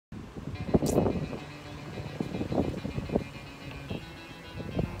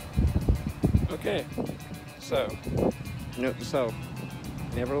Okay, so, note to self,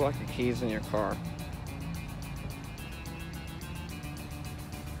 never lock your keys in your car.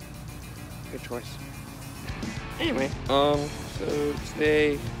 Good choice. Anyway, so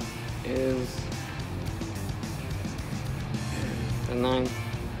today is the 9th.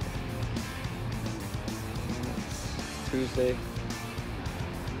 It's Tuesday.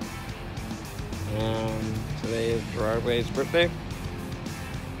 Today is Gerard's birthday.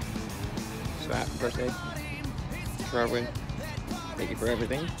 So happy birthday, Gerard. Thank you for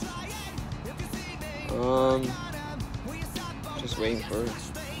everything. Just waiting for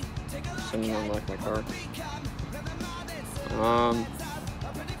someone to unlock my car.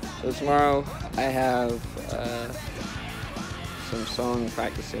 So tomorrow I have some song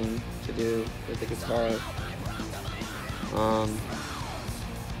practicing to do with the guitar.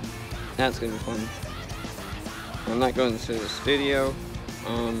 That's gonna be fun. I'm not going to the studio.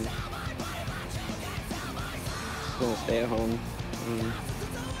 Just gonna stay at home and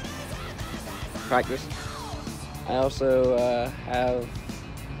practice. I also have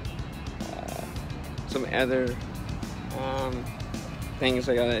some other things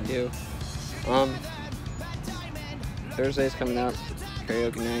I gotta do. Thursday's coming up,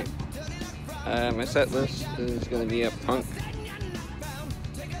 karaoke night. My set list is gonna be a punk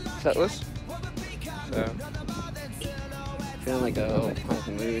set list, so feeling like a little punk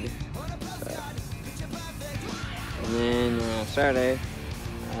mood. So. And then Saturday,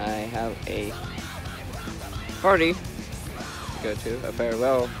 I have a party to go to, a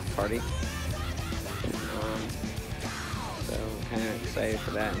farewell party. So I'm kind of excited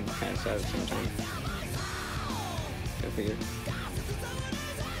for that and kind of sad at the same time. Go figure.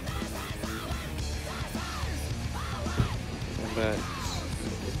 But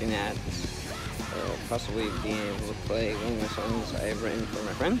looking at possibly being able to play one of my songs I have written for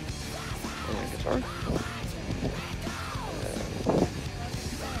my friend on my guitar.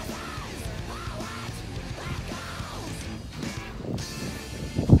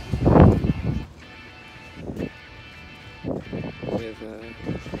 With a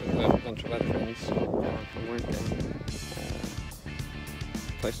bunch of other friends from work and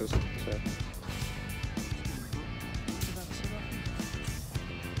places. So.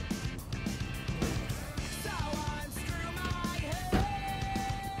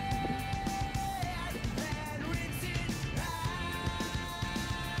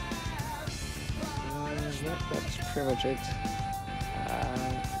 That's pretty much it.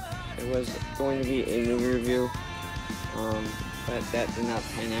 It was going to be a movie review, but that did not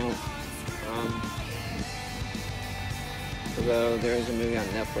pan out. Although there is a movie on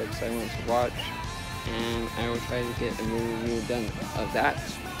Netflix I want to watch, and I will try to get a movie review done of that.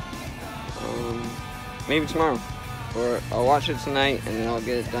 Maybe tomorrow, or I'll watch it tonight and then I'll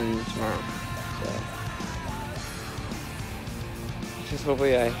get it done tomorrow. So, just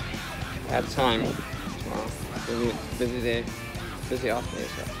hopefully I have time. Busy day, busy off day,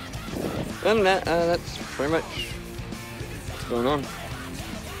 so. Other than that, that's pretty much what's going on.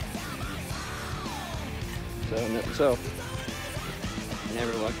 So,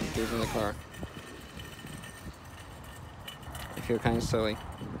 never lock your keys in the car. I feel kind of silly,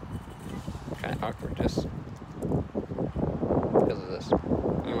 kind of awkward just because of this.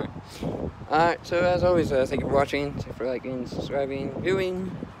 Anyway, alright, so as always, thank you for watching, thank you for liking, subscribing,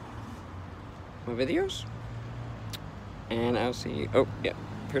 viewing my videos. And I'll see you. Oh, yeah,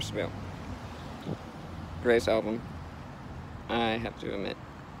 Pierce the Veil. Greatest album, I have to admit.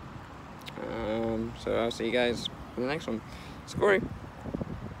 So I'll see you guys in the next one. It's Korey.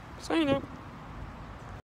 Signing out.